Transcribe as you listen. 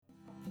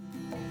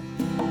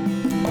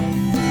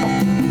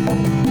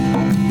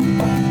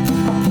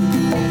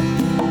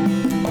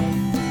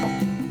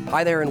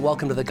Hi there and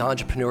welcome to the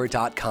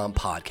Ganjapreneur.com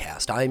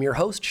podcast. I am your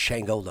host,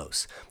 Shango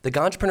Los. The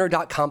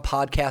Ganjapreneur.com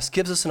podcast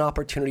gives us an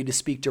opportunity to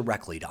speak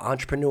directly to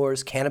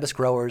entrepreneurs, cannabis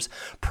growers,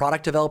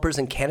 product developers,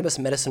 and cannabis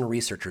medicine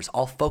researchers,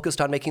 all focused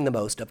on making the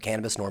most of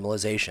cannabis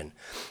normalization.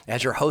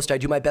 As your host, I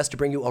do my best to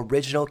bring you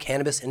original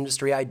cannabis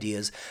industry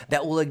ideas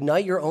that will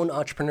ignite your own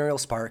entrepreneurial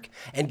spark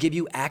and give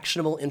you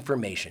actionable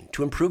information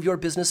to improve your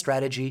business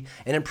strategy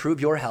and improve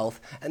your health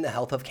and the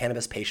health of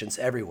cannabis patients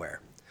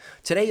everywhere.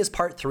 Today is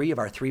part 3 of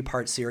our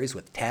 3-part series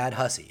with Tad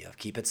Hussey of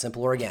Keep It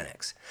Simple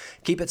Organics.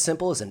 Keep It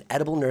Simple is an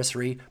edible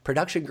nursery,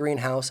 production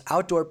greenhouse,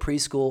 outdoor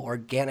preschool,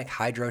 organic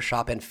hydro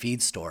shop, and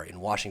feed store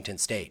in Washington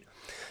State.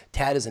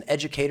 Tad is an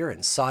educator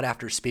and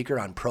sought-after speaker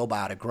on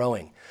probiotic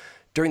growing.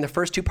 During the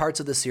first 2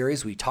 parts of the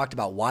series, we talked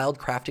about wild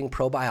crafting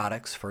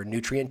probiotics for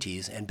nutrient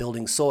teas and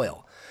building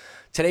soil.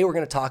 Today, we're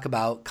going to talk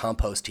about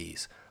compost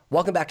teas.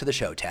 Welcome back to the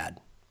show, Tad.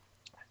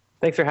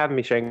 Thanks for having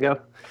me, Shango.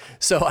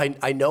 So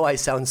I know I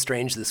sound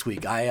strange this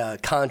week. I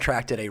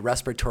contracted a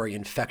respiratory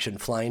infection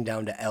flying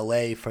down to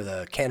LA for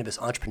the Cannabis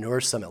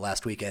Entrepreneurs Summit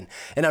last weekend,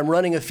 and I'm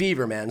running a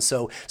fever, man.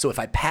 So if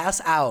I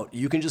pass out,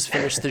 you can just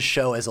finish this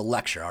show as a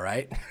lecture, all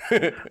right? All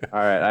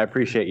right, I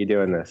appreciate you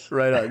doing this.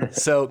 Right on.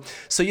 So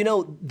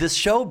this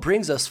show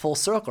brings us full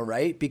circle,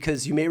 right?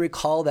 Because you may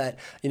recall that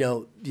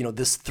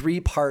this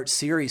 3-part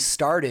series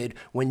started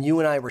when you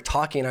and I were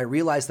talking, and I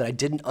realized that I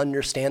didn't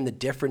understand the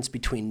difference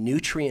between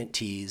nutrient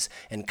teas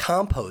and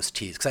compost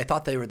teas because I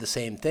thought they were the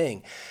same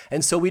thing.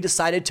 And so we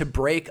decided to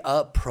break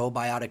up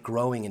probiotic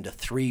growing into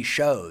 3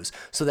 shows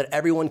so that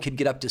everyone could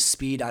get up to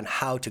speed on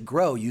how to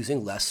grow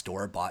using less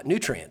store-bought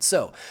nutrients.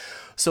 So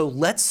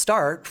let's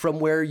start from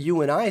where you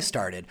and I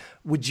started.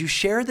 Would you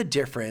share the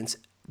difference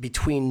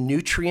between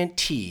nutrient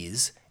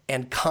teas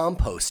and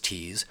compost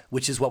teas,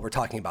 which is what we're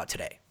talking about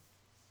today?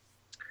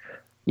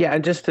 Yeah,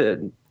 and just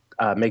to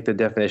make the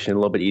definition a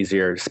little bit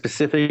easier,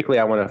 specifically,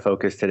 I want to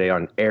focus today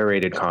on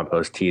aerated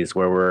compost teas,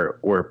 where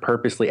we're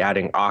purposely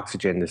adding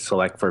oxygen to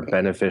select for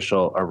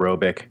beneficial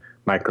aerobic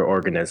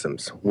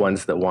microorganisms,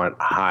 ones that want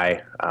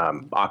high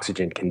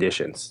oxygen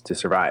conditions to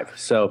survive.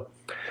 So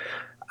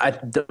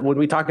when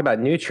we talk about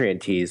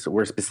nutrient teas,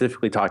 we're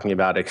specifically talking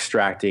about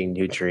extracting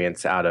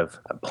nutrients out of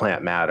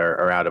plant matter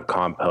or out of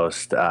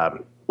compost.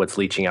 What's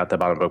leaching out the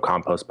bottom of a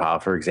compost pile,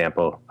 for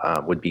example,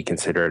 would be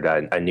considered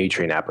a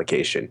nutrient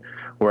application.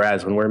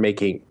 Whereas when we're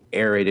making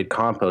aerated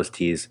compost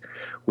teas,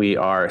 we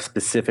are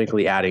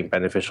specifically adding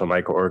beneficial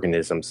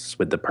microorganisms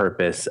with the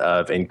purpose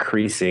of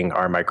increasing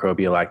our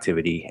microbial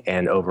activity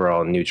and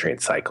overall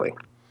nutrient cycling.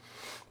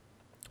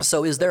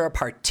 So is there a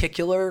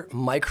particular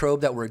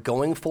microbe that we're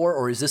going for,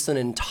 or is this an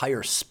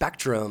entire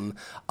spectrum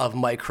of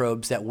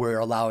microbes that we're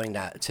allowing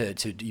that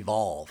to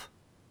evolve?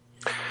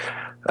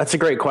 That's a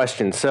great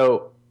question.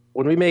 So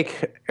when we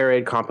make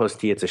aerated compost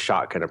tea, it's a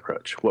shotgun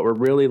approach. What we're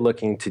really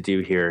looking to do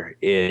here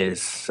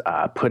is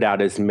put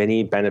out as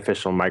many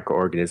beneficial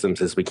microorganisms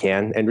as we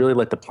can and really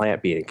let the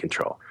plant be in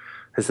control.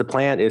 Because the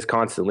plant is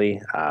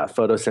constantly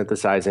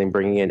photosynthesizing,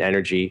 bringing in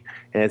energy,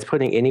 and it's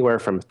putting anywhere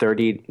from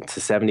 30 to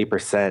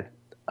 70%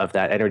 of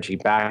that energy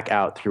back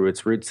out through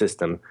its root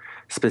system,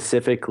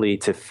 specifically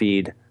to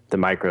feed the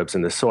microbes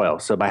in the soil.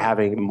 So by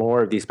having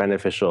more of these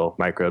beneficial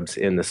microbes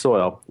in the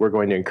soil, we're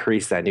going to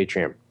increase that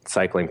nutrient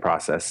cycling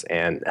process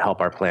and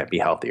help our plant be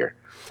healthier.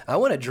 I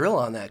want to drill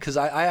on that because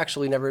I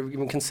actually never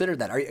even considered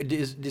that.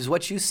 Is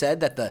what you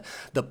said that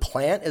the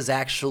plant is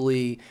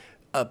actually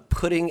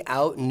putting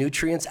out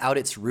nutrients out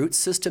its root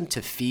system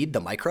to feed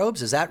the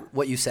microbes? Is that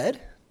what you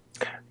said?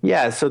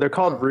 Yeah, so they're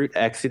called root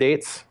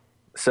exudates.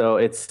 So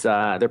it's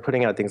they're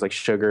putting out things like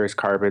sugars,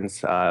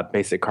 carbons,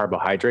 basic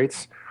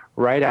carbohydrates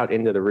right out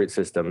into the root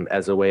system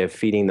as a way of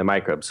feeding the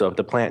microbes. So if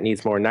the plant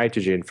needs more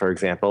nitrogen, for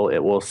example, it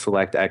will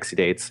select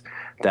exudates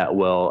that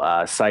will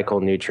cycle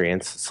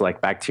nutrients,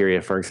 select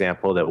bacteria, for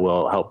example, that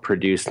will help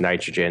produce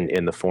nitrogen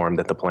in the form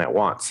that the plant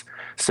wants.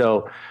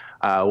 So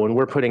when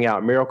we're putting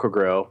out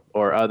Miracle-Gro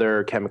or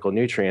other chemical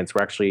nutrients,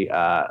 we're actually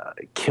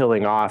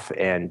killing off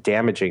and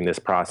damaging this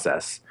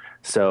process.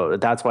 So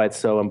that's why it's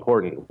so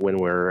important when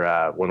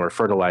we're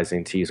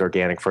fertilizing to use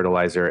organic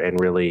fertilizer and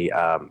really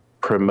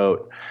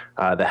promote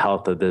the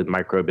health of the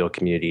microbial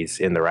communities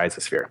in the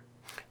rhizosphere.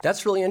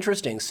 That's really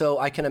interesting. So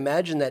I can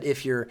imagine that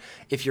if you're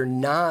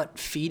not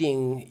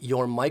feeding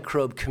your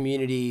microbe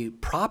community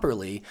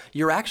properly,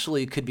 you're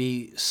actually could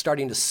be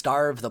starting to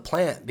starve the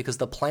plant because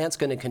the plant's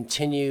going to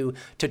continue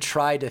to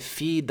try to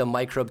feed the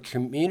microbe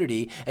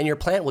community and your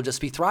plant will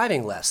just be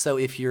thriving less. So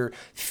if you're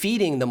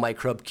feeding the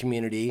microbe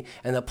community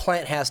and the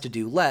plant has to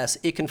do less,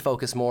 it can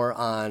focus more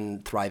on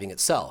thriving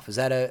itself. Is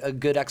that a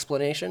good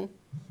explanation?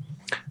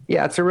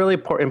 Yeah, it's a really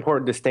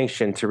important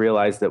distinction to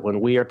realize that when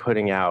we are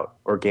putting out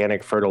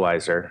organic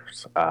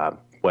fertilizers,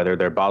 whether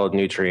they're bottled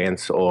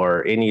nutrients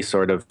or any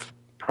sort of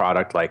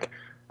product like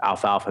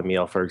alfalfa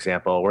meal, for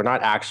example, we're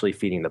not actually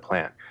feeding the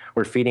plant.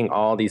 We're feeding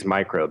all these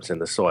microbes in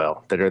the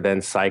soil that are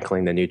then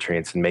cycling the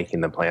nutrients and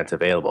making the plants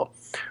available.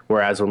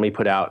 Whereas when we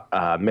put out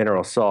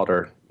mineral salt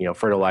or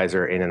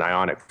fertilizer in an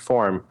ionic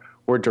form,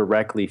 we're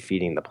directly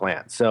feeding the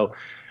plant. So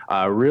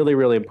really,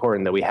 really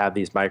important that we have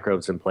these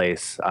microbes in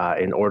place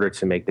in order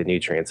to make the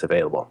nutrients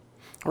available.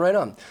 Right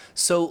on.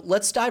 So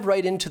let's dive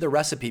right into the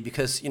recipe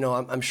because,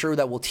 I'm sure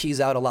that we'll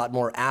tease out a lot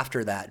more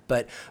after that.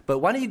 But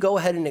why don't you go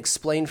ahead and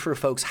explain for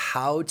folks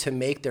how to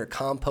make their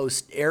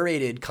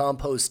aerated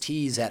compost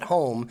teas at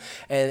home,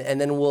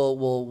 and then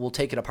we'll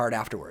take it apart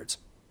afterwards.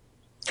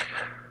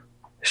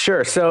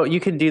 Sure. So you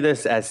can do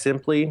this as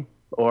simply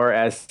or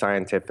as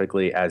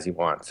scientifically as you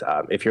want.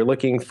 If you're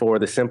looking for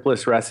the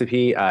simplest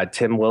recipe,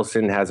 Tim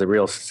Wilson has a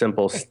real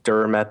simple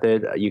stir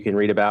method you can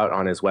read about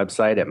on his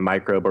website at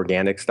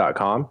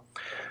microbeorganics.com.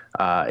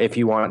 If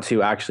you want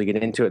to actually get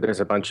into it, there's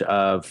a bunch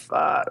of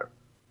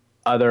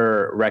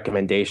other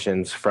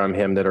recommendations from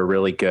him that are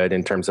really good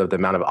in terms of the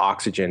amount of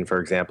oxygen,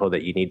 for example,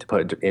 that you need to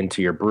put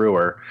into your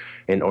brewer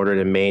in order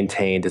to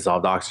maintain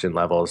dissolved oxygen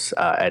levels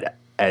at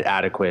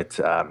adequate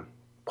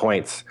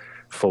points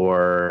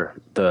for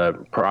the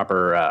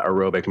proper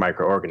aerobic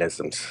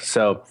microorganisms.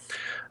 So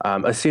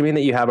assuming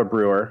that you have a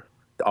brewer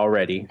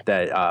already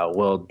that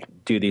will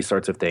do these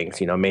sorts of things,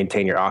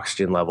 maintain your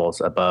oxygen levels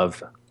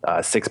above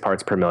 6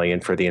 parts per million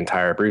for the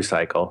entire brew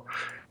cycle,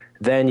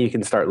 then you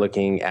can start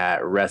looking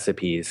at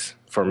recipes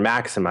for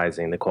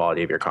maximizing the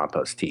quality of your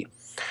compost tea.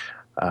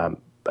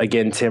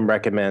 Again, Tim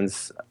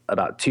recommends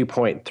about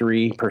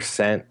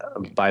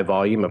 2.3% by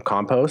volume of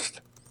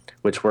compost,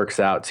 which works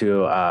out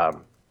to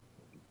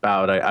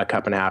about a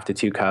cup and a half to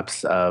 2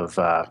 cups of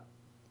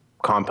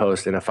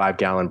compost in a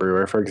 5-gallon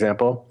brewer, for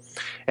example.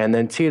 And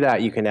then to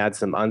that, you can add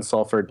some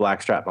unsulfured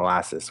blackstrap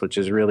molasses, which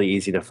is really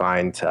easy to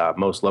find.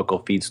 Most local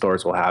feed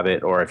stores will have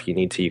it, or if you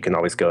need to, you can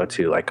always go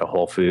to like a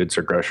Whole Foods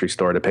or grocery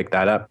store to pick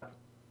that up.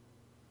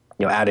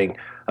 Adding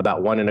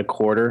about 1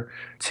 1/4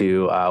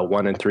 to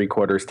 1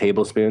 3/4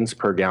 tablespoons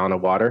per gallon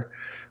of water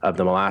of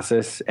the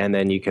molasses. And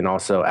then you can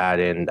also add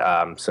in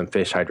some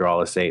fish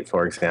hydrolysate,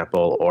 for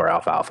example, or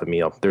alfalfa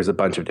meal. There's a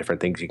bunch of different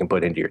things you can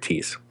put into your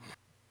teas.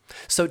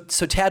 So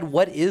Tad,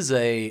 what is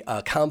a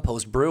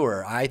compost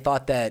brewer? I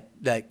thought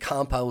that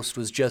compost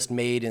was just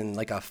made in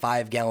like a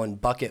 5-gallon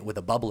bucket with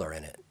a bubbler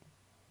in it.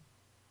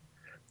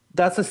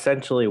 That's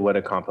essentially what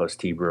a compost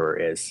tea brewer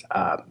is.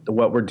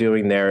 What we're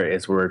doing there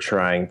is we're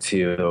trying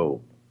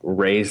to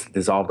raise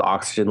dissolved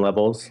oxygen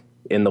levels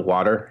in the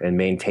water and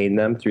maintain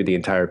them through the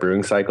entire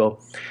brewing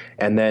cycle.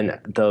 And then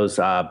those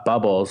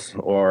bubbles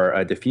or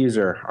a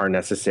diffuser are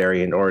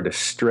necessary in order to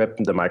strip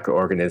the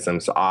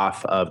microorganisms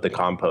off of the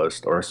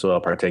compost or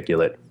soil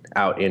particulate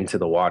out into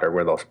the water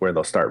where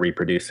they'll start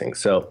reproducing.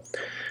 So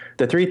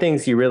the 3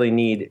 things you really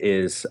need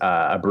is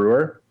a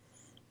brewer,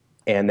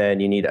 and then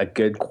you need a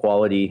good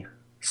quality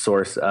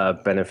source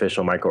of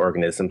beneficial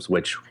microorganisms,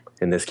 which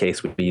in this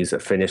case we use a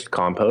finished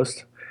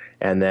compost.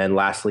 And then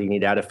lastly, you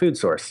need to add a food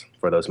source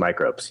for those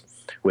microbes,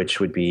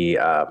 which would be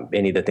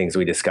any of the things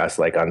we discussed,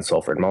 like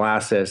unsulfured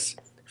molasses,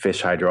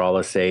 fish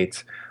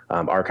hydrolysate.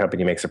 Our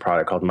company makes a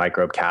product called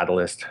Microbe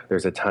Catalyst.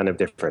 There's a ton of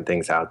different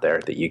things out there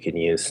that you can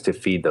use to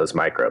feed those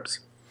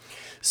microbes.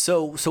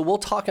 So we'll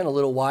talk in a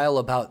little while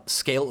about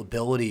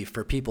scalability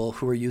for people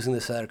who are using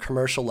this at a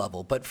commercial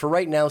level. But for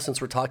right now,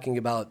 since we're talking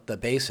about the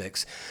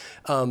basics,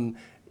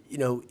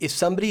 if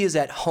somebody is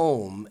at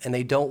home and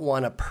they don't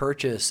want to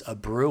purchase a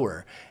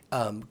brewer,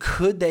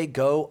 could they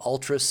go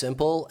ultra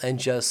simple and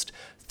just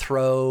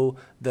throw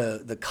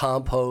the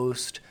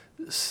compost,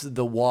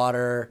 the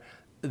water,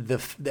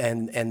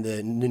 and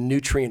the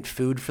nutrient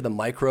food for the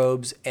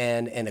microbes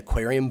and an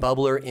aquarium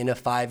bubbler in a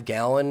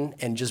 5-gallon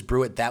and just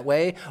brew it that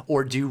way?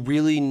 Or do you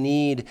really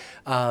need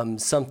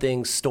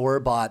something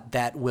store-bought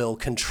that will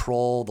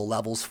control the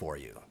levels for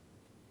you?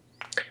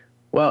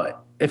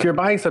 Well, if you're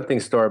buying something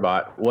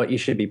store-bought, what you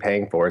should be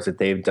paying for is that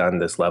they've done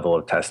this level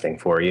of testing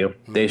for you.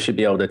 Mm-hmm. They should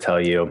be able to tell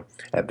you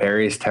at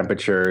various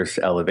temperatures,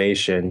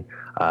 elevation,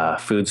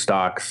 food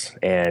stocks,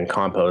 and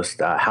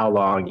compost how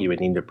long you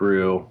would need to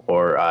brew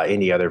or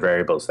any other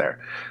variables there.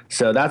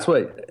 So that's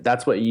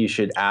what you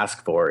should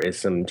ask for, is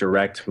some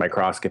direct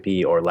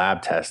microscopy or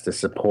lab tests to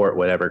support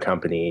whatever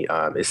company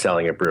is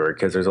selling a brewer,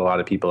 because there's a lot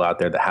of people out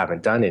there that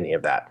haven't done any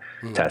of that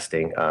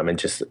testing and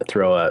just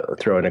throw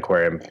an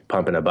aquarium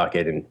pump in a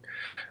bucket and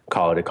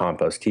call it a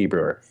compost tea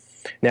brewer.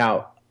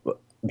 Now,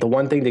 the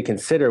one thing to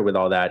consider with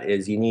all that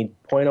is you need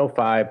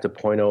 0.05 to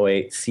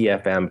 0.08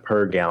 CFM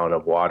per gallon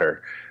of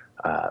water.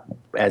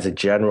 As a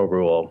general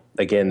rule,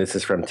 again, this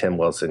is from Tim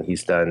Wilson.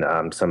 He's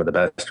done some of the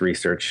best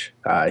research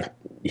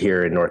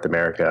here in North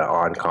America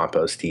on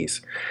compost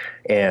teas.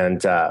 And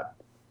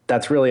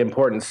that's really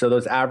important. So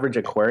those average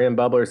aquarium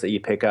bubblers that you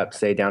pick up,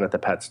 say, down at the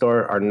pet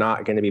store, are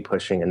not going to be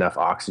pushing enough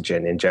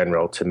oxygen in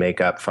general to make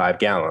up 5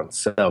 gallons.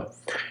 So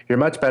you're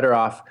much better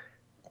off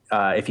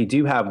if you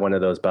do have one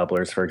of those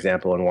bubblers, for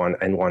example, and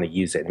want to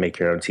use it and make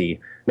your own tea,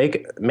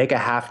 make a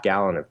half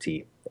gallon of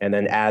tea and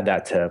then add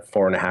that to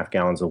 4.5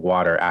 gallons of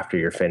water after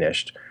you're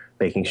finished,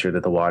 making sure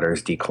that the water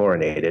is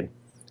dechlorinated,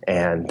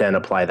 and then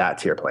apply that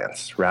to your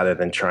plants rather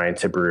than trying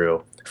to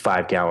brew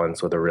 5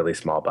 gallons with a really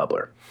small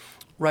bubbler.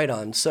 Right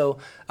on. So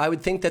I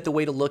would think that the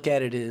way to look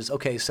at it is,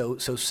 okay, so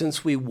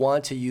since we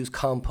want to use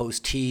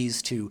compost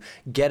teas to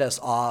get us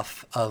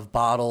off of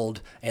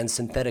bottled and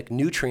synthetic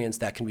nutrients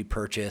that can be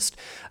purchased,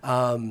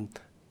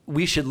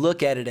 we should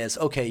look at it as,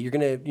 okay, you're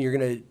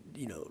gonna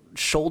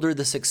shoulder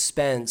this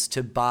expense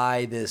to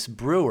buy this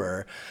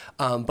brewer,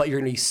 but you're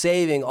going to be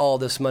saving all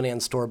this money on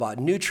store-bought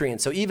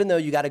nutrients. So even though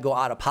you got to go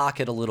out of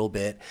pocket a little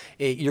bit,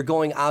 you're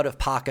going out of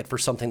pocket for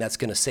something that's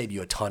going to save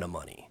you a ton of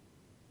money.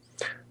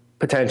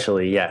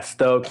 Potentially, yes.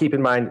 Though keep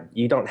in mind,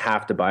 you don't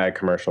have to buy a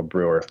commercial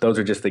brewer. Those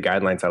are just the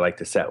guidelines I like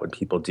to set when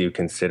people do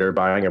consider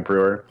buying a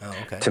brewer,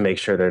 to make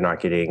sure they're not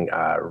getting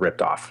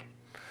ripped off.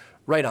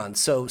 Right on.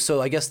 So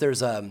I guess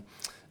there's a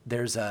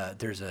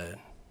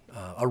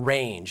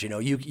range.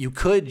 You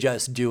could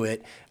just do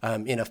it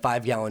in a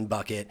 5-gallon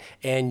bucket,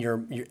 and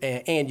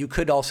you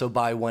could also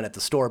buy one at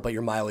the store, but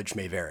your mileage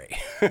may vary.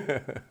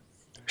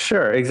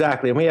 Sure,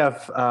 exactly. And we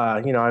have,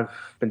 I've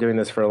been doing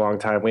this for a long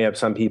time. We have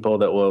some people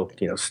that will,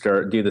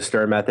 do the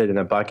stir method in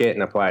a bucket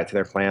and apply it to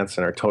their plants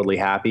and are totally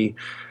happy.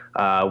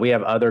 We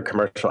have other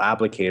commercial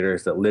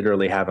applicators that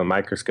literally have a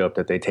microscope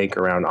that they take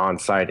around on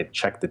site and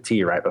check the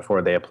tea right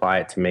before they apply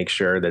it to make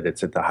sure that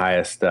it's at the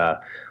highest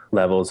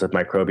levels of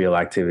microbial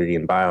activity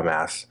and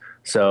biomass.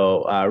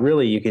 So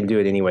really, you can do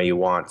it any way you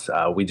want.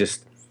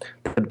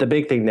 The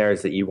big thing there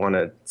is that you want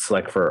to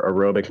select for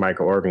aerobic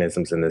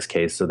microorganisms in this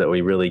case, so that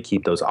we really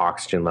keep those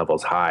oxygen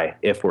levels high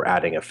if we're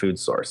adding a food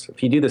source.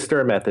 If you do the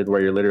stir method,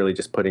 where you're literally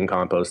just putting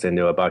compost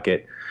into a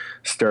bucket,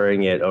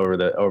 stirring it over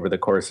the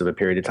course of a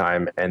period of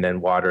time, and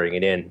then watering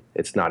it in,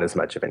 it's not as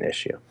much of an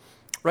issue.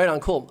 Right on,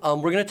 cool.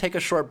 We're going to take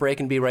a short break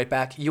and be right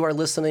back. You are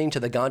listening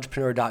to the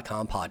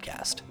Ganjapreneur.com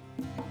podcast.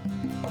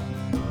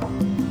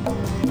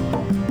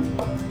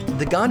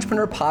 The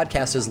Ganjapreneur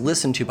podcast is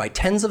listened to by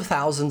tens of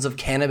thousands of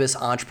cannabis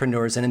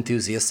entrepreneurs and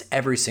enthusiasts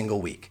every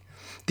single week.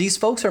 These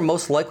folks are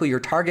most likely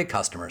your target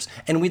customers,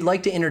 and we'd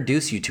like to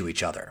introduce you to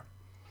each other.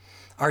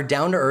 Our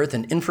down-to-earth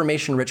and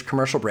information-rich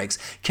commercial breaks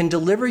can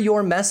deliver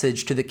your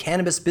message to the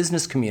cannabis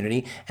business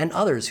community and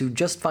others who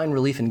just find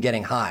relief in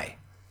getting high.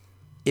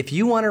 If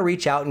you want to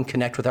reach out and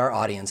connect with our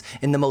audience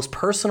in the most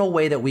personal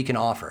way that we can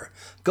offer,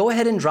 go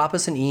ahead and drop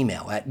us an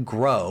email at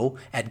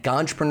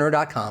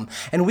grow@ganjapreneur.com,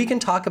 and we can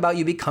talk about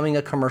you becoming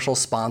a commercial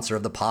sponsor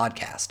of the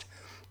podcast.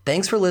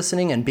 Thanks for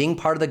listening and being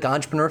part of the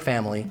Ganjapreneur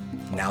family.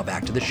 Now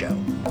back to the show.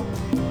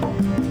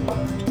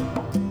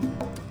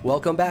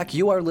 Welcome back.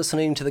 You are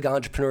listening to the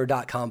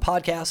Ganjapreneur.com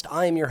podcast.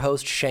 I am your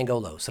host, Shango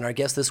Los, and our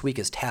guest this week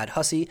is Tad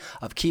Hussey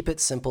of Keep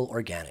It Simple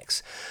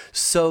Organics.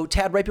 So,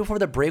 Tad, right before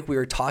the break, we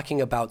were talking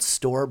about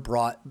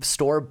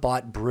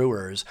store-bought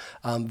brewers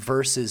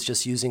versus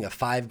just using a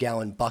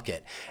 5-gallon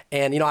bucket.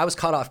 And, I was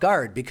caught off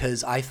guard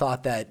because I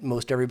thought that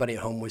most everybody at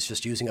home was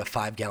just using a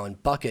 5-gallon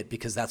bucket,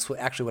 because that's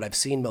what I've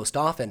seen most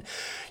often.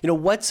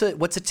 What's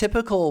a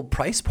typical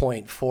price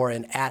point for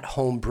an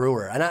at-home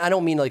brewer? And I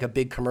don't mean like a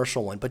big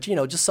commercial one, but,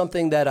 just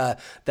something that a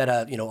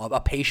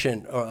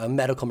patient or a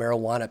medical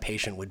marijuana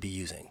patient would be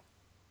using?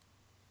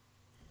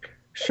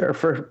 Sure.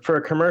 For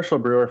a commercial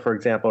brewer, for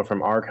example,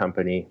 from our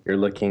company, you're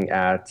looking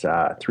at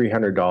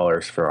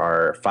 $300 for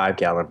our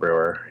 5-gallon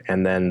brewer.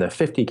 And then the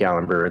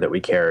 50-gallon brewer that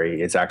we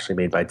carry is actually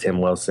made by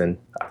Tim Wilson.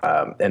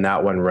 And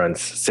that one runs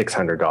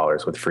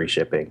 $600 with free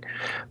shipping.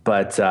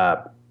 But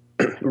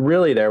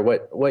really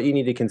what you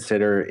need to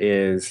consider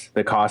is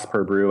the cost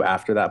per brew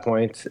after that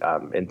point,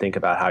 and think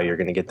about how you're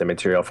going to get the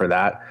material for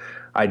that.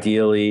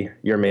 Ideally,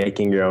 you're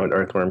making your own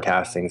earthworm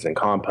castings and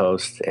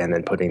compost, and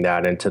then putting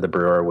that into the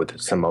brewer with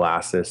some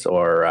molasses,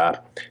 or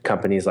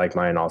companies like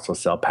mine also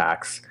sell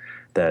packs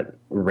that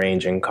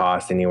range in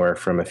cost anywhere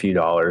from a few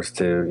dollars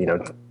to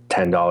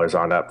 $10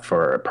 on up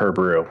per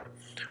brew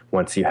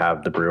once you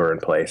have the brewer in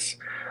place.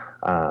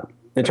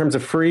 In terms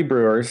of free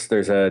brewers,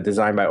 there's a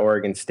Design by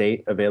Oregon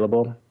State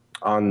available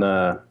on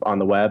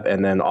the web,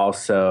 and then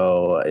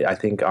also I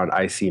think on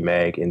IC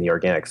Mag in the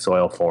Organic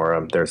Soil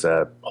Forum, there's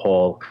a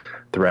whole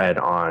thread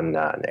on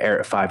an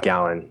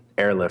 5-gallon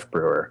airlift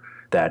brewer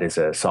that is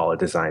a solid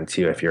design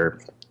too, if you're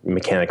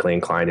mechanically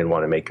inclined and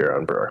want to make your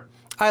own brewer.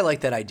 I like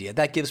that idea.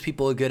 That gives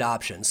people a good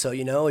option. So,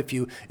 if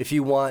you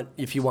want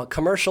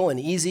commercial and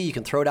easy, you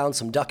can throw down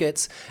some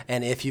ducats.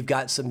 And if you've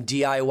got some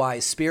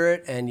DIY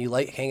spirit and you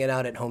like hanging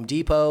out at Home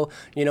Depot,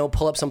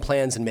 pull up some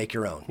plans and make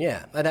your own.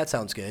 Yeah, that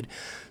sounds good.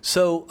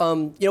 So,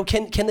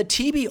 can the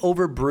tea be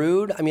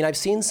overbrewed? I mean, I've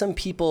seen some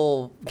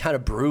people kind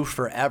of brew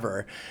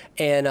forever.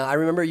 And I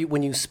remember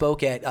when you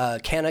spoke at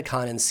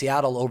CannaCon in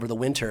Seattle over the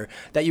winter,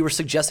 that you were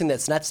suggesting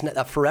that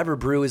a forever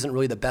brew isn't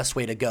really the best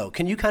way to go.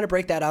 Can you kind of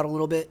break that out a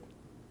little bit?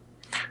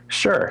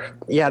 Sure.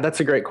 Yeah,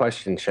 that's a great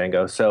question,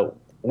 Shango. So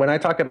when I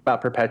talk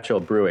about perpetual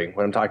brewing,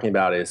 what I'm talking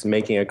about is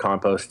making a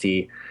compost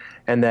tea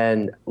and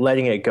then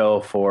letting it go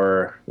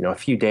for a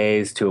few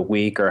days to a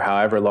week or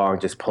however long,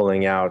 just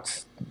pulling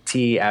out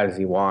tea as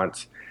you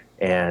want,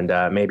 and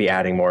maybe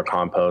adding more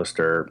compost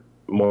or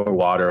more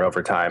water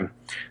over time.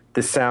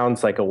 This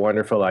sounds like a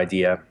wonderful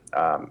idea,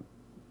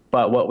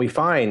 but what we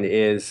find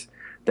is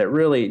that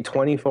really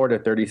 24 to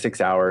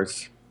 36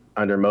 hours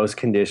under most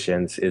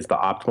conditions is the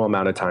optimal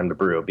amount of time to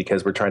brew,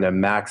 because we're trying to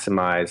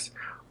maximize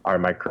our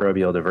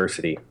microbial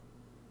diversity.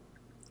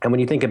 And when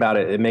you think about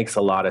it, it makes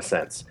a lot of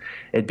sense.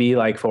 It'd be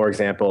like, for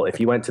example, if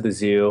you went to the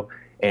zoo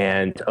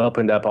and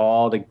opened up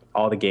all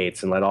the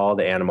gates and let all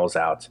the animals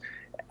out.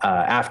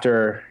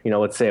 After,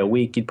 let's say a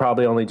week, you'd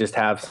probably only just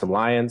have some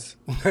lions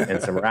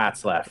and some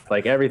rats left.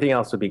 Like everything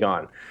else would be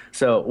gone.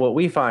 So what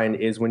we find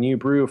is when you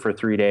brew for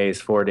 3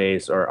 days, 4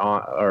 days, or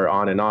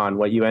on and on,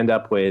 what you end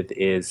up with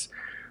is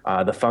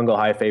the fungal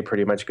hyphae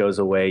pretty much goes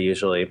away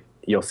usually.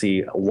 You'll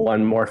see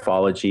one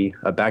morphology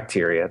of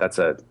bacteria. That's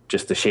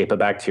just the shape of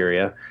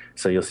bacteria.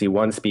 So you'll see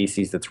one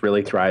species that's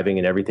really thriving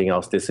and everything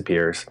else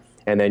disappears.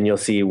 And then you'll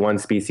see one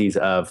species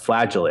of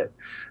flagellate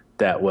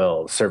that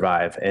will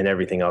survive and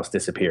everything else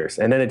disappears.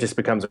 And then it just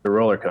becomes a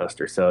roller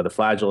coaster. So the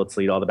flagellates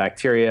lead all the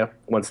bacteria.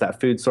 Once that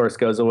food source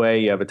goes away,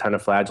 you have a ton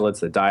of flagellates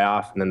that die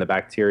off, and then the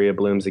bacteria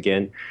blooms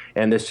again.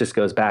 And this just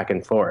goes back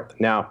and forth.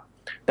 Now,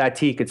 that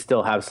tea could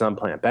still have some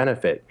plant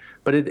benefit,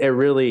 but it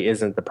really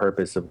isn't the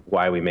purpose of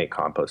why we make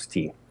compost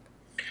tea.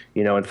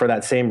 And for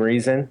that same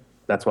reason,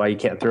 that's why you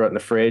can't throw it in the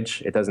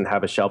fridge. It doesn't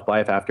have a shelf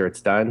life after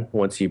it's done.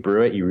 Once you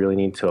brew it, you really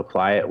need to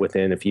apply it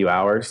within a few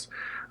hours.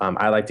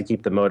 I like to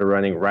keep the motor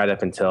running right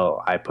up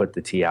until I put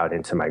the tea out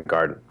into my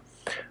garden.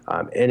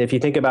 And if you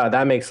think about it,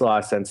 that makes a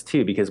lot of sense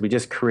too, because we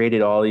just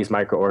created all these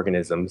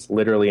microorganisms,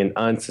 literally an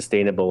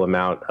unsustainable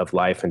amount of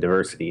life and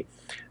diversity,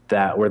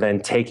 that we're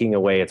then taking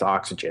away its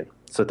oxygen.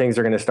 So things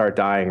are going to start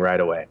dying right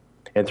away.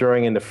 And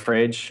throwing in the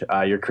fridge,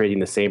 you're creating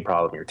the same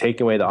problem. You're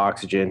taking away the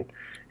oxygen,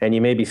 and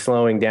you may be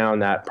slowing down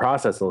that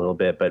process a little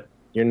bit, but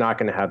you're not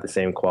going to have the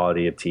same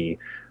quality of tea,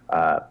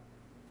 3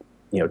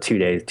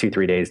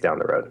 days down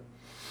the road.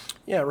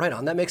 Yeah, right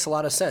on. That makes a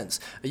lot of sense.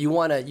 You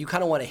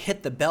kind of want to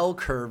hit the bell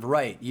curve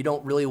right. You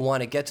don't really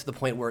want to get to the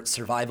point where it's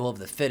survival of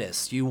the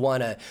fittest. You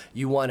want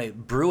to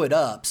brew it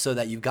up so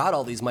that you've got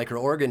all these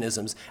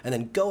microorganisms, and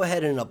then go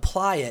ahead and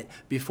apply it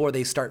before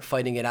they start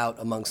fighting it out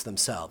amongst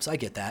themselves. I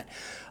get that.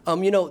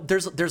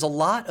 There's a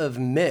lot of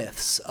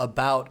myths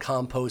about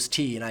compost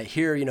tea, and I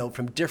hear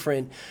from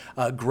different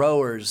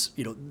growers.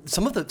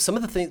 Some of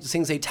the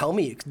things they tell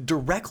me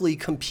directly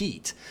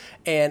compete,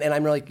 and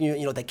I'm like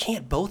they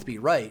can't both be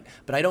right,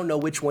 but I don't know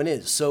which one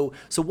is. So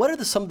what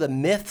are some of the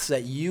myths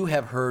that you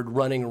have heard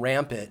running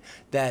rampant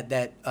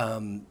that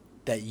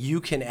you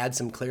can add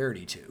some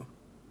clarity to?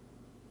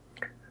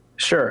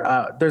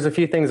 Sure. There's a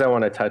few things I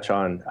want to touch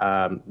on.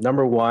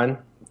 Number one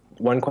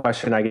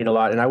question I get a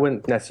lot, and I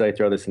wouldn't necessarily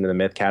throw this into the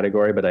myth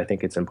category, but I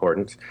think it's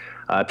important.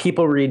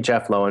 People read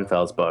Jeff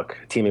Lowenfeld's book,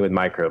 Teaming with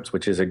Microbes,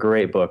 which is a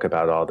great book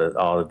about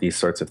all of these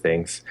sorts of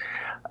things.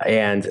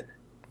 And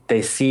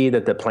they see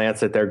that the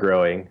plants that they're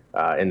growing,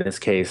 in this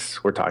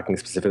case, we're talking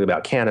specifically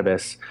about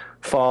cannabis,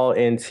 fall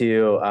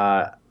into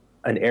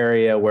an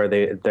area where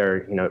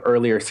they're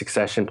earlier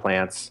succession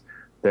plants.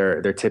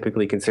 They're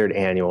typically considered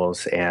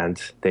annuals, and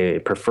they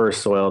prefer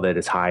soil that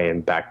is high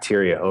in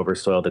bacteria over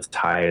soil that's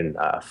high in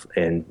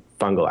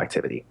fungal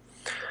activity.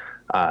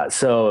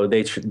 So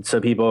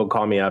people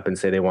call me up and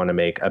say they want to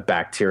make a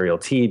bacterial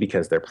tea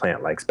because their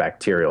plant likes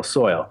bacterial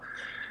soil.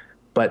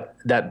 But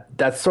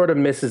that sort of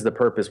misses the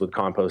purpose with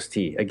compost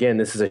tea. Again,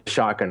 this is a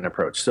shotgun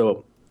approach.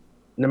 So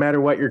no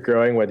matter what you're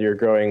growing, whether you're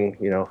growing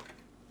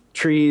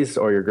trees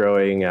or you're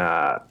growing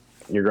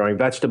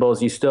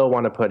vegetables, you still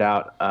want to put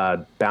out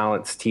a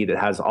balanced tea that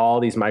has all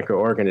these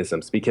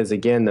microorganisms, because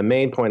again, the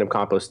main point of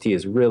compost tea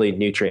is really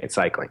nutrient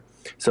cycling.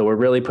 So we're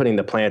really putting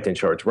the plant in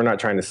charge. We're not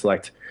trying to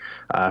select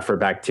for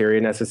bacteria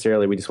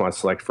necessarily. We just want to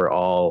select for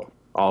all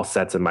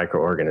sets of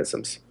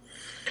microorganisms.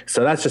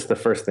 So that's just the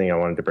first thing I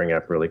wanted to bring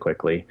up really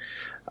quickly.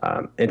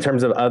 In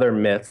terms of other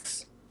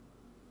myths,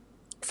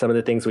 some of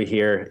the things we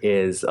hear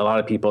is a lot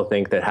of people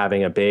think that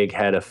having a big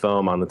head of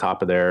foam on the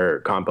top of their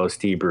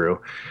compost tea brew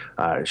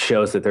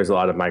shows that there's a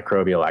lot of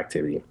microbial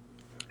activity.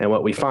 And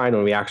what we find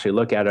when we actually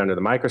look at it under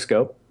the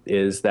microscope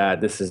is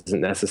that this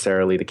isn't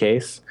necessarily the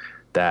case,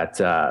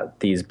 that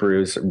these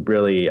brews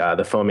really,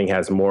 the foaming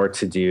has more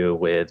to do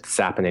with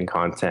saponin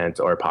content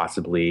or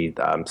possibly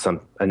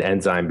an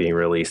enzyme being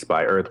released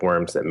by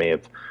earthworms that may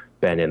have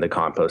been in the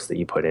compost that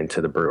you put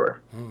into the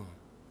brewer.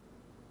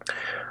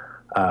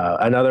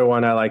 Another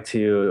one I like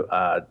to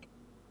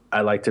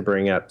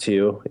bring up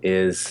too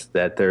is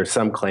that there's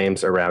some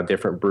claims around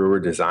different brewer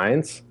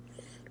designs.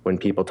 When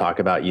people talk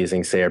about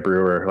using, say, a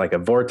brewer like a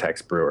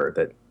vortex brewer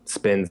that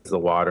spins the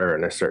water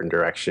in a certain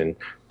direction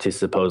to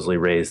supposedly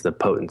raise the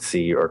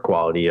potency or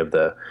quality of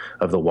the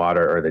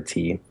water or the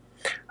tea.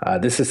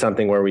 This is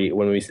something where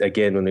when we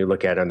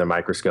look at it under the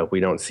microscope, we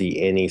don't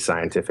see any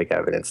scientific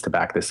evidence to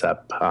back this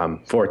up.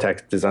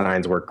 Vortex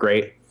designs work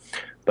great,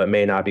 but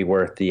may not be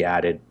worth the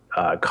added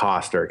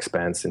cost or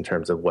expense in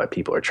terms of what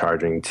people are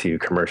charging to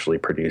commercially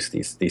produce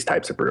these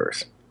types of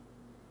brewers.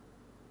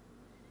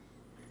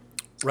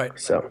 Right.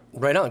 So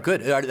right on.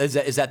 Good.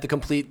 Is that the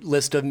complete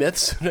list of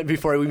myths?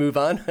 Before we move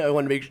on, I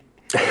want to make sure.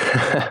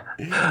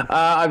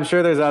 I'm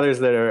sure there's others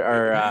that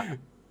are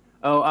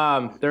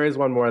there is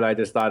one more that I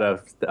just thought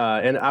of,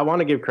 and I want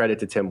to give credit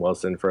to Tim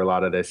Wilson for a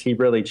lot of this. He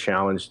really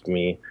challenged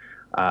me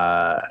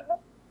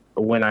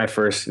when I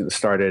first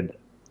started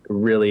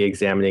really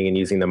examining and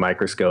using the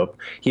microscope,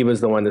 he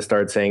was the one that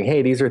started saying,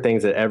 hey, these are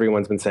things that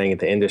everyone's been saying in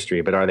the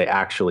industry, but are they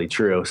actually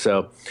true?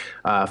 So,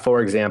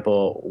 for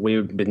example,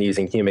 we've been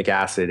using humic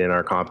acid in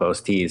our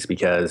compost teas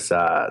because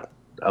a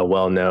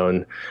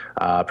well-known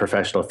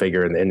professional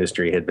figure in the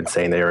industry had been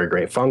saying they were a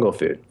great fungal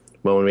food.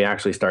 Well, when we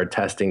actually started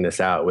testing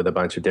this out with a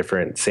bunch of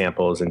different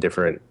samples and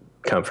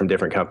from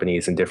different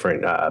companies and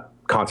different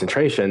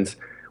concentrations,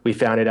 we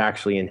found it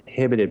actually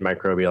inhibited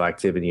microbial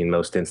activity in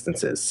most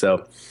instances.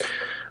 So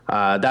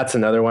that's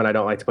another one. I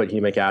don't like to put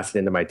humic acid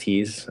into my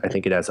teas. I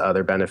think it has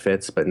other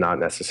benefits, but not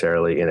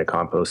necessarily in a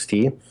compost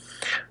tea.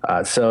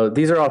 So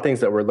these are all things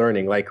that we're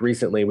learning. Like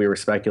recently, we were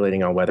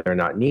speculating on whether or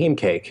not neem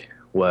cake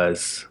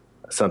was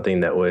something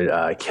that would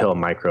kill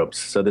microbes.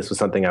 So this was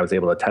something I was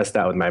able to test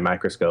out with my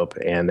microscope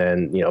and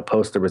then,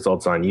 post the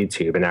results on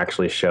YouTube and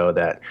actually show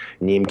that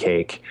neem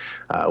cake,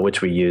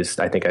 which we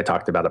used, I think I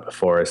talked about it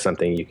before, is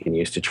something you can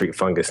use to treat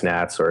fungus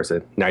gnats or as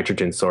a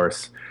nitrogen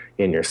source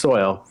in your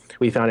soil.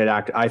 I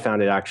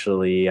found it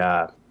actually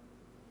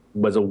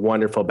was a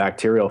wonderful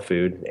bacterial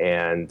food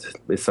and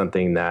is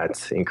something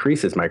that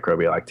increases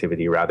microbial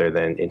activity rather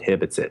than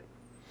inhibits it.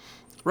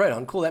 Right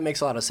on. Cool. That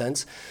makes a lot of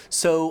sense.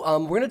 So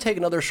we're going to take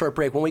another short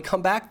break. When we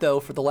come back,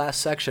 though, for the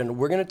last section,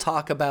 we're going to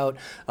talk about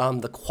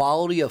the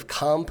quality of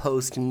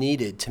compost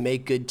needed to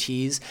make good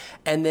teas.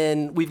 And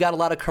then we've got a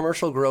lot of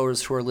commercial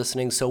growers who are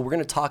listening. So we're going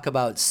to talk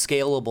about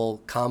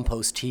scalable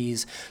compost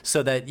teas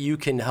so that you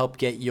can help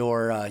get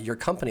your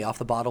company off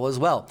the bottle as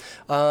well.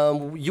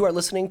 You are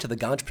listening to the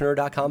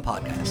Ganjapreneur.com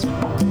podcast.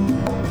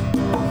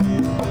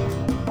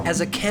 As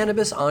a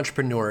cannabis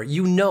entrepreneur,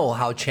 you know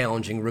how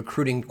challenging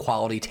recruiting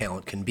quality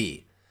talent can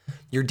be.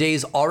 Your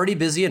day's already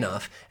busy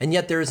enough, and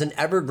yet there is an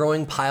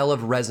ever-growing pile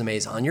of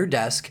resumes on your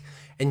desk,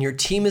 and your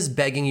team is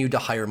begging you to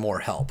hire more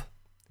help.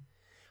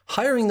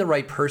 Hiring the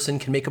right person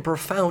can make a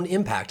profound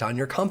impact on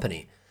your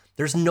company.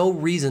 There's no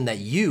reason that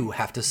you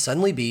have to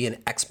suddenly be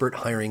an expert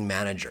hiring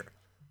manager.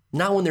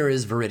 Not when there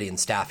is Viridian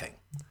Staffing.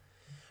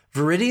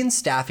 Viridian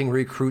Staffing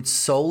recruits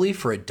solely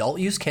for adult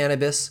use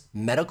cannabis,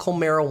 medical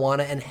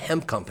marijuana, and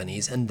hemp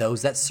companies and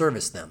those that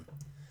service them.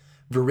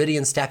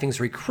 Viridian Staffing's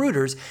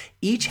recruiters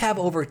each have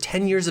over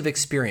 10 years of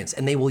experience,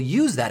 and they will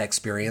use that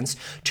experience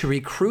to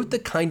recruit the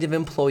kind of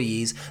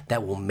employees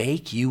that will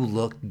make you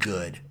look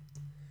good.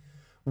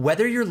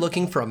 Whether you're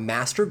looking for a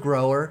master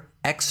grower,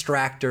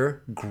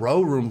 extractor,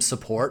 grow room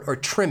support, or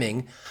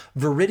trimming,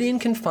 Viridian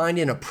can find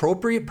an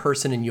appropriate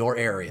person in your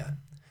area.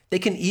 They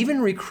can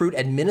even recruit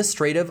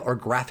administrative or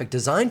graphic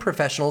design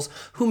professionals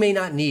who may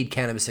not need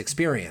cannabis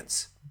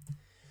experience.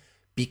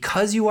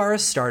 Because you are a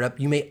startup,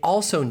 you may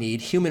also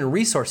need human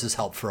resources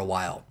help for a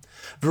while.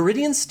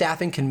 Viridian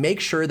Staffing can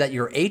make sure that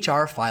your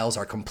HR files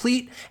are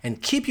complete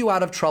and keep you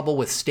out of trouble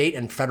with state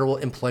and federal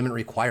employment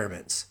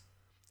requirements.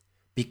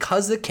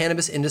 Because the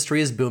cannabis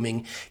industry is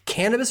booming,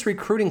 cannabis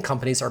recruiting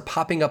companies are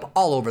popping up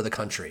all over the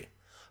country.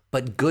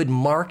 But good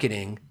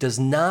marketing does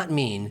not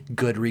mean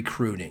good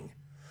recruiting.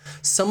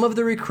 Some of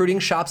the recruiting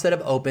shops that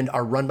have opened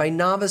are run by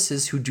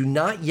novices who do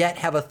not yet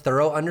have a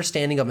thorough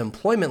understanding of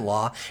employment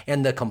law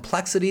and the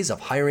complexities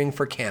of hiring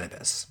for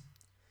cannabis.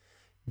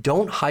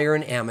 Don't hire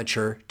an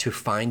amateur to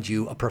find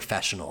you a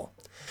professional.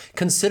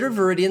 Consider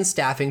Viridian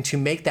Staffing to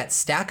make that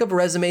stack of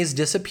resumes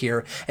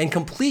disappear and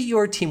complete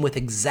your team with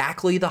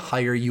exactly the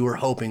hire you were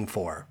hoping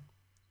for.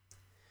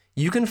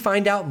 You can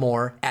find out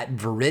more at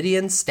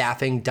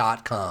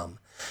viridianstaffing.com.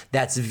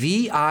 That's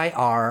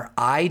VIRIDIAN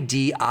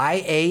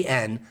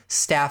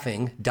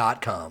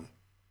staffing.com.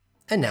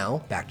 And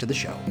now, back to the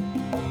show.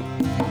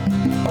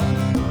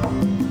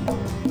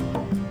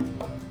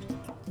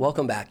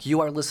 Welcome back.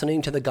 You are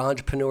listening to the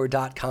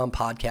Ganjapreneur.com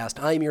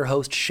podcast. I'm your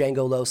host,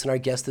 Shango Los, and our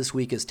guest this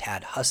week is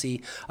Tad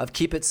Hussey of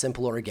Keep It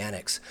Simple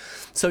Organics.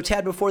 So,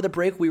 Tad, before the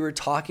break, we were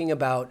talking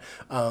about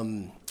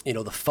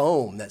the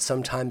foam that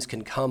sometimes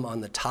can come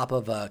on the top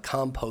of a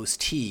compost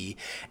tea.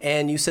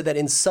 And you said that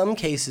in some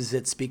cases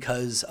it's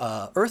because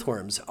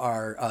earthworms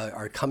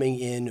are coming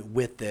in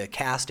with the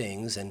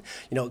castings and,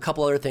 a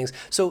couple other things.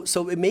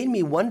 So it made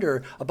me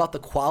wonder about the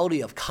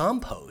quality of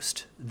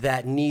compost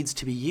that needs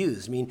to be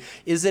used. I mean,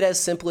 is it as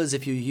simple as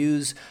if you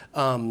use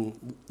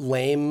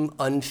lame,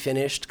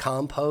 unfinished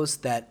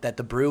compost that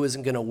the brew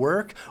isn't going to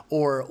work?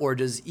 Or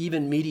does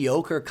even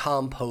mediocre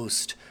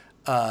compost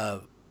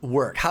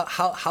work?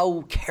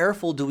 How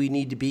careful do we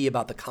need to be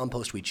about the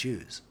compost we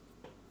choose?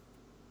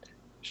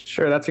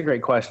 Sure, that's a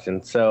great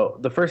question. So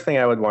the first thing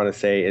I would want to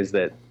say is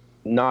that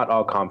not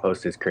all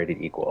compost is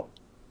created equal.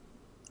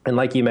 And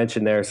like you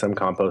mentioned there, some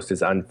compost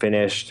is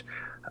unfinished.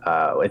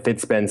 If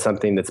it's been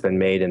something that's been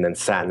made and then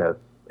sat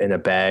in a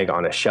bag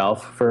on a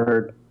shelf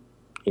for,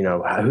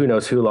 who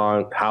knows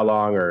how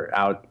long, or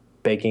out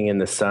baking in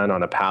the sun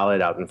on a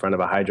pallet out in front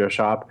of a hydro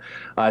shop,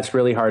 it's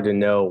really hard to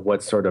know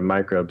what sort of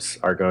microbes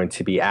are going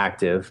to be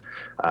active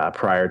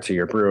prior to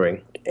your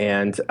brewing.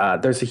 And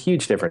there's a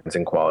huge difference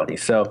in quality.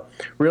 So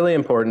really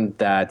important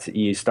that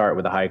you start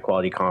with a high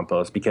quality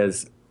compost,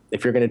 because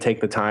if you're going to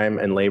take the time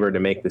and labor to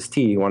make this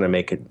tea, you want to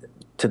make it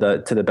to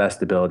the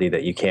best ability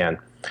that you can.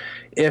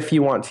 If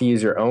you want to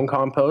use your own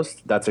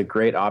compost, that's a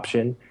great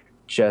option.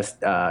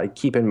 just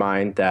keep in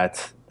mind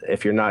that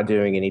if you're not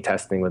doing any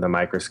testing with a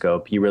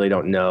microscope, you really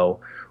don't know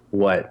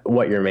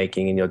what you're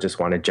making, and you'll just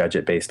want to judge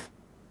it based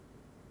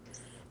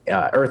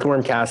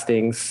earthworm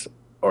castings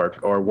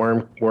or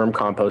worm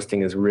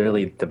composting is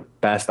really the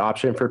best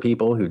option for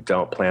people who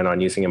don't plan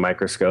on using a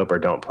microscope or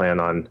don't plan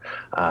on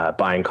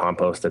buying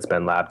compost that's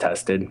been lab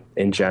tested.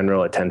 In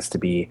general, it tends to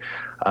be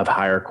of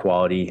higher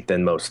quality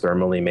than most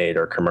thermally made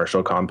or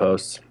commercial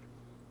composts.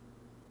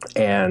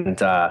 And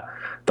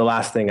the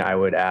last thing I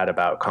would add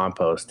about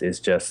compost is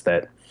just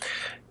that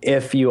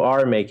if you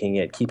are making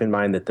it, keep in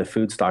mind that the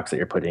food stocks that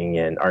you're putting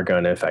in are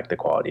going to affect the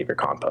quality of your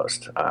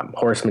compost.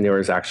 Horse manure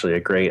is actually a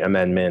great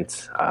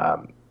amendment.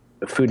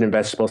 Food and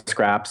vegetable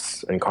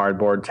scraps and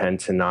cardboard tend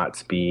to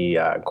not be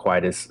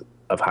quite as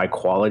of high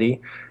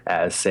quality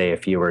as, say,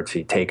 if you were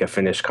to take a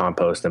finished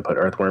compost and put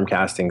earthworm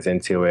castings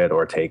into it,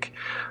 or take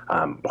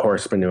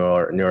horse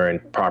manure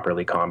and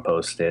properly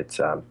compost it.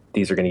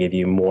 These are going to give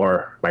you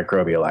more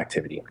microbial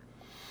activity.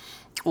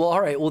 Well,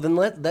 all right. Well, then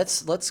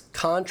let's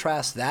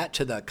contrast that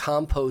to the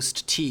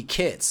compost tea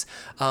kits.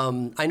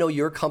 I know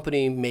your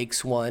company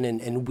makes one,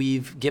 and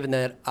we've given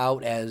that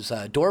out as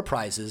door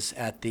prizes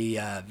at the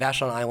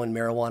Vashon Island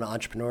Marijuana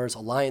Entrepreneurs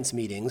Alliance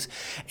meetings,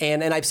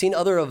 and I've seen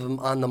other of them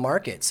on the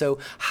market. So,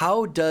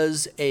 how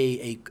does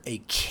a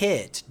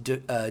kit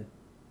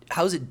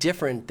how is it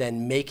different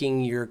than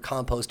making your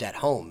compost at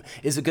home?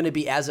 Is it going to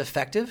be as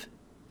effective?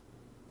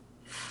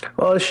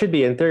 Well, it should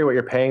be. In theory, what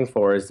you're paying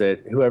for is that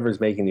whoever's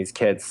making these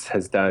kits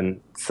has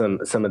done some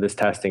of this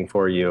testing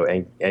for you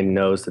and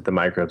knows that the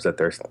microbes that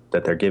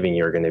they're giving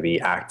you are going to be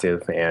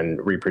active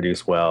and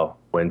reproduce well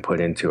when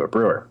put into a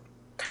brewer.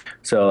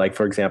 So, like,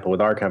 for example,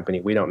 with our company,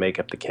 we don't make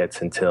up the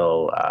kits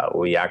until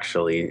we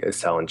actually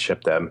sell and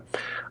ship them,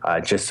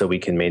 just so we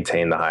can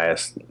maintain the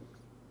highest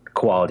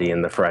quality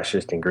and the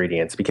freshest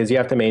ingredients, because you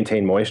have to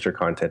maintain moisture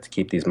content to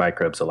keep these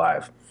microbes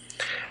alive.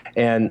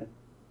 And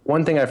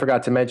one thing I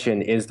forgot to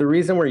mention is the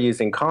reason we're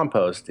using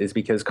compost is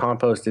because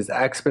compost is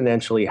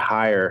exponentially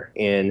higher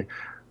in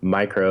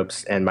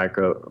microbes and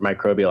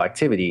microbial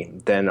activity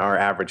than our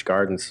average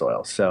garden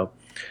soil. So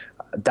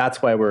that's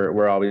why we're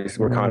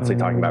constantly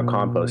talking about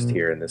compost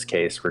here in this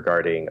case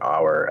regarding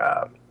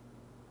our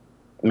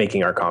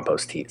making our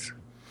compost teas.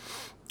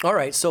 All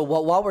right. So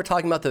while we're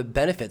talking about the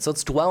benefits,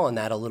 let's dwell on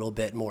that a little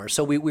bit more.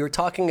 So we were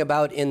talking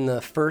about in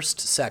the first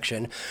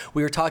section,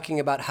 we were talking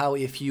about how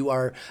if you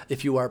are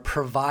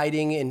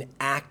providing an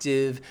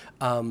active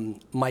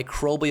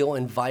microbial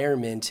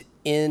environment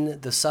in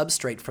the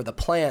substrate for the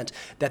plant,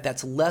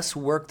 that's less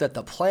work that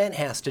the plant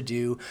has to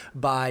do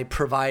by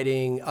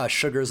providing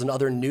sugars and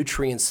other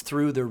nutrients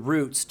through the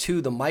roots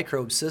to the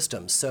microbe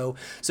system. So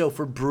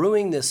for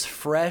brewing this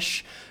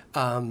fresh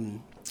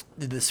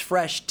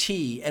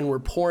tea and we're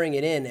pouring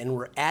it in and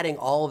we're adding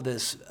all of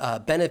this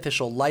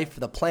beneficial life for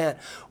the plant,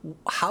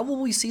 how will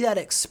we see that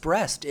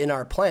expressed in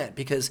our plant?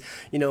 Because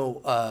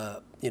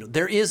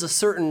there is a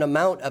certain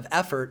amount of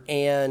effort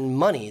and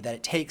money that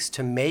it takes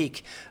to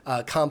make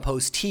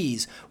compost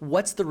teas.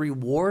 What's the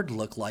reward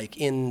look like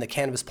in the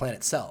cannabis plant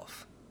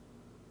itself?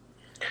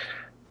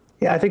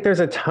 Yeah, I think there's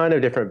a ton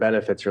of different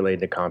benefits related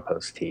to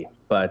compost tea,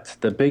 but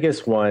the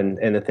biggest one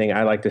and the thing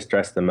I like to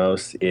stress the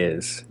most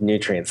is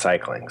nutrient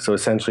cycling. So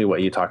essentially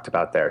what you talked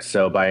about there.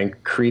 So by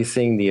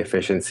increasing the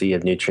efficiency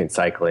of nutrient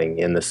cycling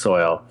in the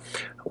soil,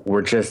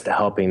 we're just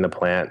helping the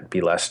plant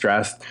be less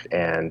stressed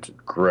and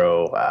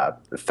grow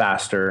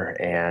faster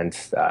and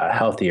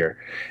healthier.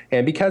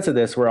 And because of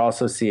this, we're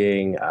also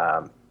seeing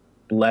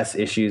less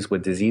issues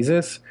with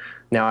diseases.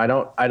 Now,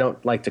 I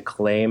don't like to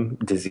claim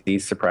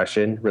disease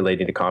suppression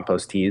relating to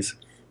compost teas,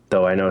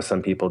 though I know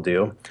some people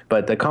do.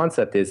 But the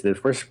concept is that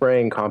if we're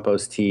spraying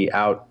compost tea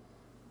out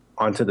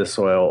onto the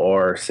soil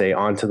or, say,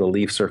 onto the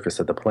leaf surface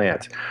of the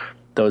plant,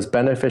 those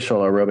beneficial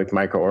aerobic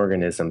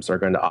microorganisms are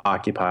going to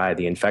occupy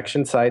the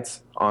infection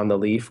sites on the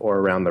leaf or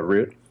around the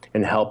root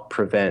and help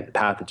prevent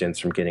pathogens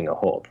from getting a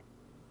hold.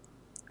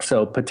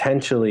 So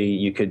potentially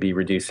you could be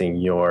reducing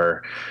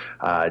your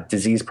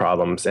disease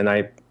problems. And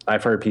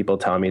I've heard people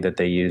tell me that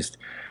they used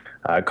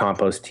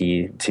compost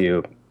tea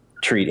to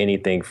treat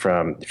anything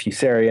from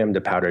fusarium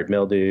to powdered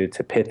mildew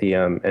to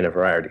pythium and a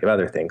variety of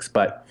other things.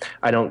 But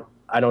I don't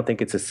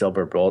think it's a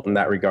silver bullet in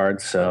that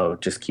regard, so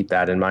just keep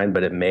that in mind,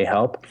 but it may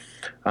help.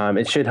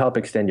 It should help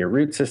extend your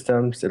root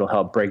systems. It'll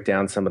help break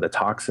down some of the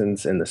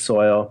toxins in the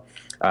soil.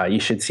 You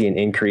should see an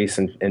increase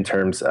in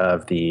terms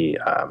of the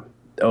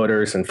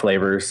odors and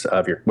flavors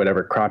of your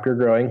whatever crop you're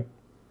growing.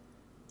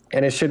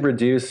 And it should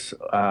reduce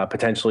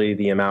potentially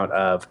the amount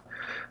of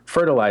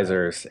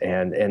fertilizers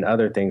and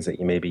other things that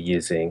you may be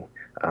using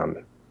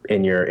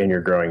in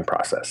your growing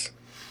process.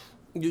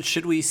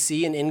 Should we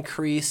see an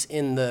increase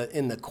in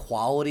the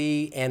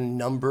quality and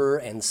number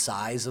and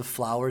size of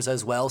flowers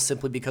as well,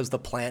 simply because the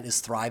plant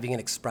is thriving and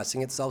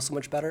expressing itself so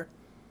much better?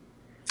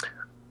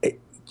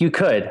 You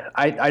could.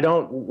 I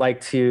don't like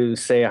to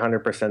say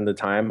 100% of the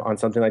time on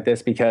something like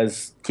this,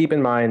 because keep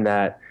in mind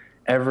that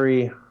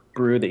every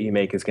brew that you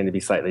make is going to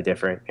be slightly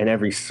different, and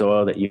every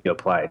soil that you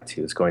apply it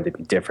to is going to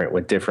be different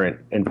with different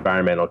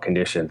environmental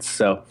conditions.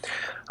 So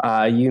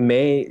you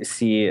may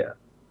see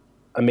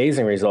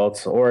amazing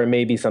results, or it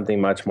may be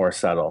something much more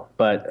subtle.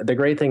 But the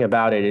great thing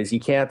about it is you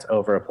can't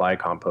over apply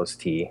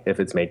compost tea if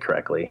it's made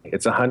correctly.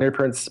 It's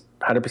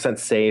 100%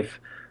 safe.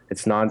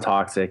 It's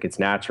non-toxic. It's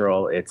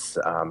natural. It's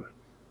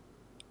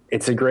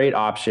a great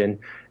option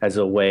as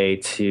a way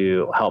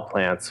to help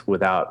plants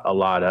without a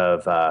lot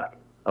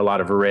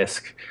of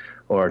risk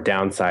or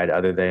downside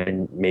other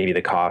than maybe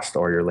the cost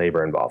or your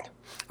labor involved.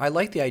 I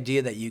like the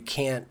idea that you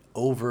can't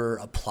over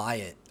apply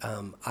it.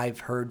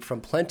 I've heard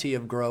from plenty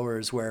of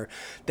growers where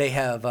they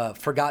have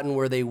forgotten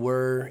where they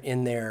were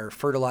in their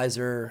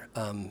fertilizer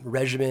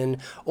regimen,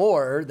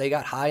 or they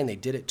got high and they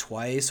did it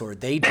twice, or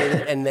they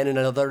did it and then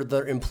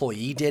another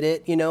employee did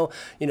it.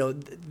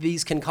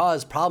 These can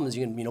cause problems.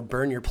 You can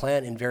burn your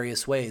plant in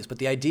various ways. But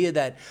the idea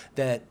that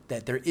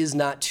there is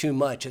not too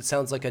much, it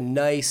sounds like a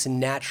nice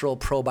natural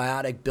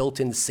probiotic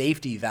built-in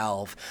safety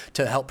valve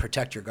to help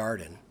protect your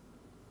garden.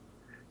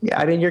 Yeah,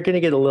 I mean, you're going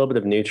to get a little bit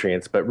of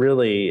nutrients, but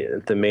really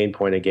the main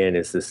point, again,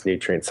 is this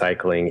nutrient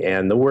cycling.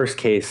 And the worst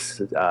case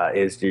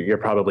is you're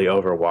probably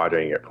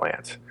overwatering your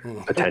plant,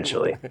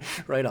 potentially.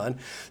 Right on.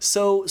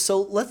 So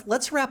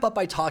let's wrap up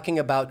by talking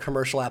about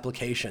commercial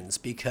applications,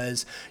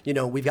 because,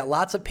 we've got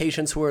lots of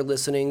patients who are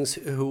listening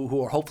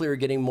who are hopefully are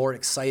getting more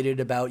excited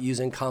about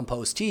using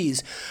compost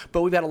teas,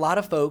 but we've got a lot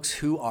of folks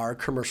who are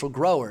commercial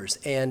growers,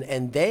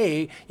 and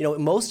they,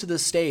 most of the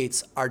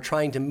states are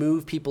trying to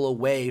move people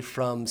away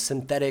from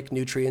synthetic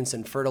nutrients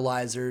and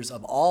fertilizers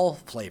of all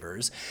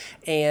flavors,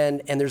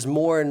 and there's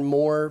more and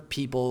more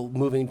people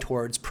moving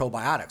towards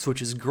probiotics,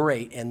 which is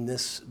great, and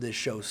this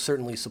show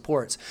certainly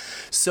supports.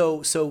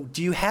 So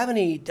do you have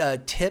any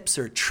tips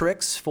or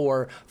tricks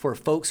for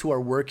folks who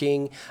are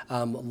working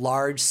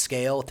large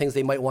scale, things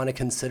they might want to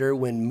consider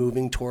when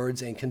moving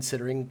towards and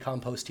considering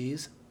compost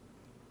teas?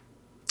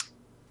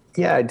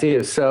 Yeah, I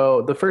do.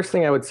 So the first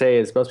thing I would say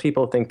is most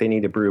people think they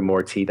need to brew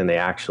more tea than they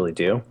actually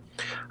do.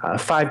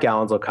 5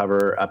 gallons will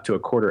cover up to a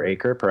quarter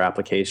acre per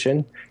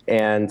application,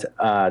 and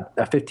a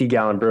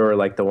 50-gallon brewer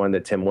like the one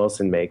that Tim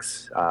Wilson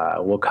makes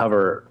will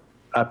cover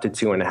up to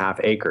 2.5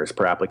 acres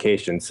per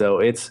application. So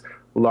it's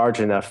large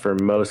enough for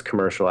most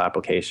commercial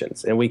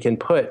applications. And we can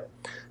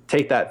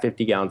take that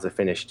 50 gallons of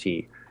finished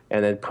tea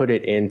and then put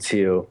it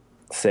into,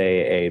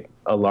 say,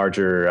 a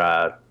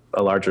larger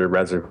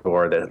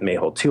reservoir that may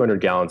hold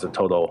 200 gallons of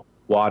total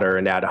water,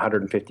 and add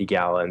 150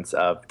 gallons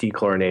of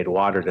dechlorinated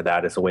water to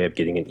that as a way of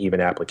getting an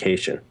even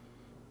application.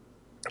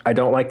 I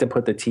don't like to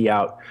put the tea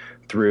out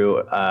through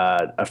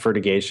a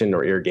fertigation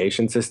or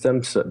irrigation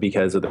system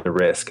because of the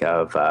risk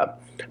of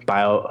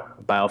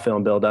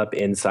biofilm buildup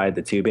inside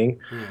the tubing.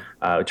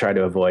 Try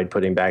to avoid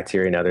putting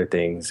bacteria and other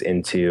things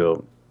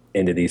into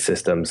these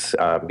systems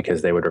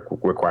because they would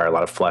require a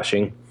lot of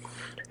flushing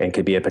and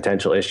could be a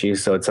potential issue.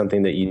 So it's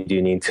something that you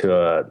do need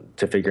to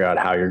figure out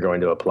how you're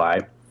going to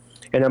apply.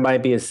 And it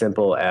might be as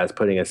simple as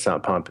putting a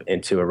sump pump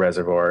into a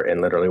reservoir and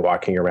literally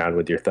walking around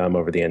with your thumb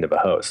over the end of a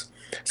hose.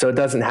 So it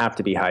doesn't have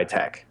to be high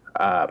tech.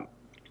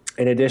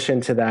 In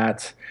addition to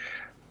that,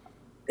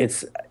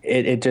 it's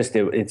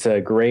a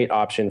great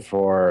option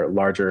for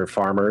larger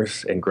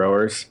farmers and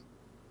growers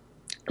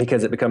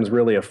because it becomes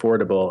really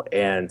affordable,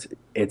 and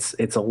it's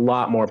a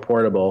lot more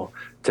portable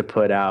to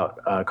put out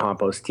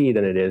compost tea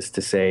than it is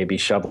to, say, be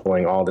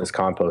shoveling all this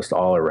compost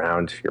all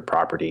around your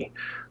property,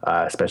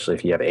 especially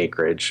if you have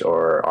acreage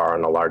or are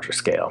on a larger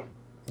scale.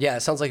 Yeah,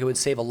 it sounds like it would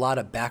save a lot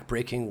of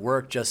backbreaking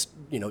work, just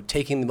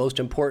taking the most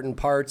important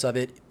parts of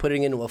it,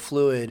 putting it into a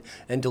fluid,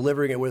 and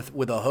delivering it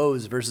with a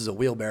hose versus a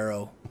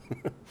wheelbarrow.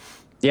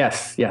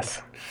 Yes.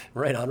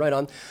 Right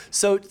on.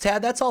 So,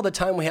 Tad, that's all the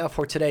time we have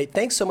for today.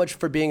 Thanks so much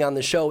for being on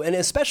the show, and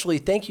especially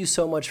thank you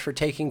so much for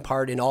taking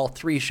part in all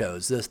 3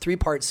 shows. This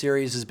 3-part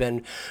series has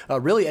been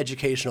really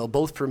educational,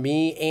 both for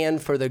me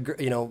and for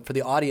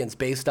the audience,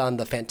 based on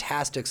the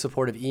fantastic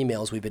supportive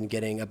emails we've been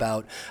getting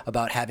about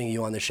having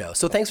you on the show.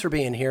 So, thanks for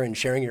being here and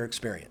sharing your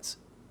experience.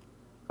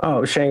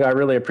 Oh, Shango, I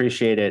really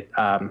appreciate it.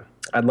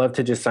 I'd love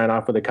to just sign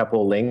off with a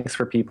couple of links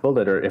for people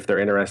if they're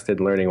interested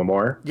in learning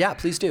more. Yeah,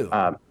 please do.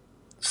 I'm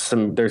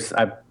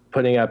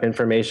putting up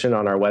information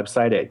on our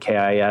website at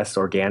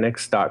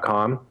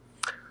kisorganics.com.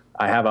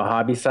 I have a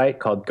hobby site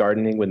called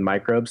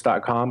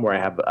gardeningwithmicrobes.com where I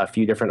have a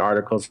few different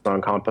articles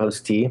on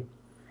compost tea.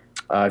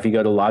 If you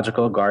go to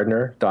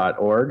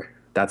logicalgardener.org,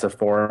 that's a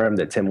forum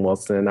that Tim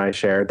Wilson and I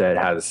share that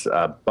has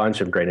a bunch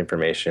of great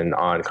information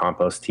on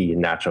compost tea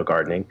and natural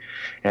gardening.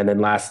 And then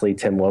lastly,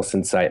 Tim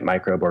Wilson's site,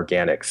 Microbe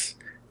Organics,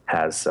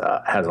 has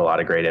a lot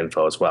of great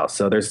info as well.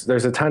 So there's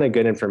a ton of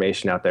good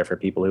information out there for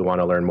people who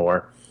want to learn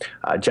more.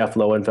 Jeff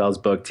Lowenfeld's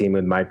book, Team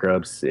with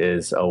Microbes,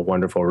 is a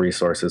wonderful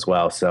resource as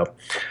well. So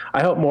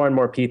I hope more and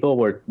more people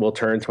will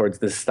turn towards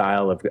this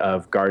style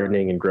of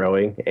gardening and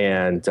growing,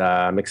 and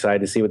I'm excited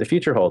to see what the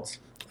future holds.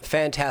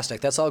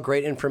 Fantastic. That's all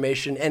great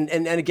information.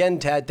 And again,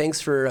 Tad,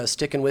 thanks for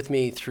sticking with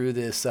me through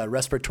this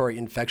respiratory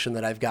infection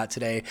that I've got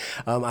today.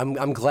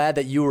 I'm glad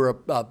that you were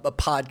a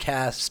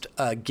podcast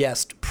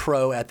guest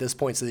pro at this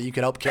point so that you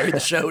could help carry the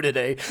show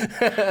today.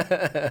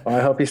 Well,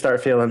 I hope you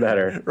start feeling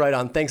better. Right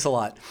on. Thanks a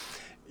lot.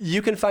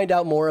 You can find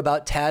out more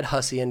about Tad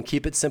Hussey and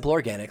Keep It Simple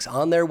Organics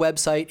on their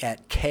website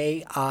at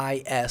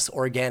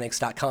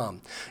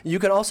kisorganics.com. You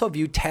can also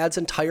view Tad's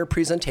entire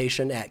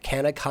presentation at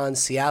CanaCon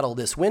Seattle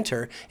this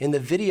winter in the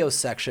video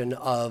section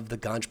of the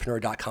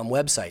Ganjpreneur.com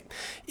website.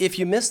 If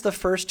you missed the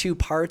first two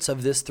parts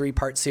of this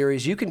three-part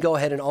series, you can go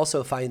ahead and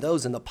also find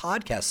those in the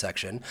podcast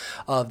section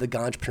of the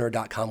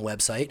Ganjpreneur.com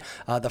website.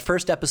 The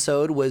first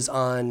episode was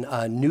on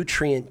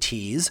nutrient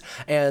teas,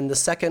 and the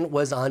second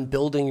was on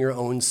building your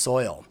own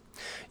soil.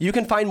 You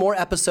can find more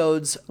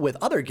episodes with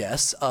other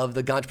guests of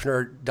the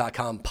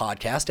Ganjpreneur.com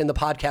podcast in the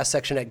podcast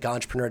section at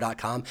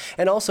Ganjpreneur.com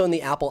and also in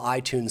the Apple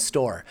iTunes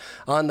store.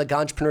 On the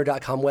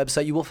Ganjpreneur.com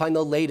website, you will find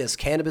the latest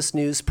cannabis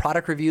news,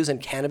 product reviews, and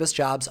cannabis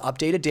jobs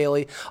updated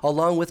daily,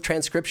 along with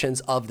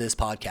transcriptions of this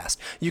podcast.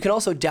 You can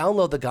also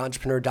download the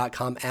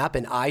Ganjpreneur.com app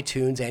in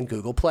iTunes and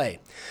Google Play.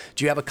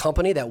 Do you have a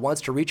company that wants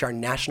to reach our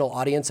national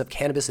audience of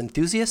cannabis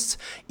enthusiasts?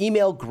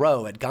 Email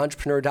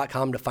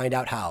grow@Ganjpreneur.com to find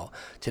out how.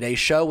 Today's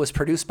show was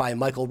produced by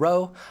Michael Rowe.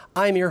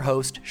 I'm your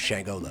host,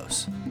 Shango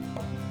Los.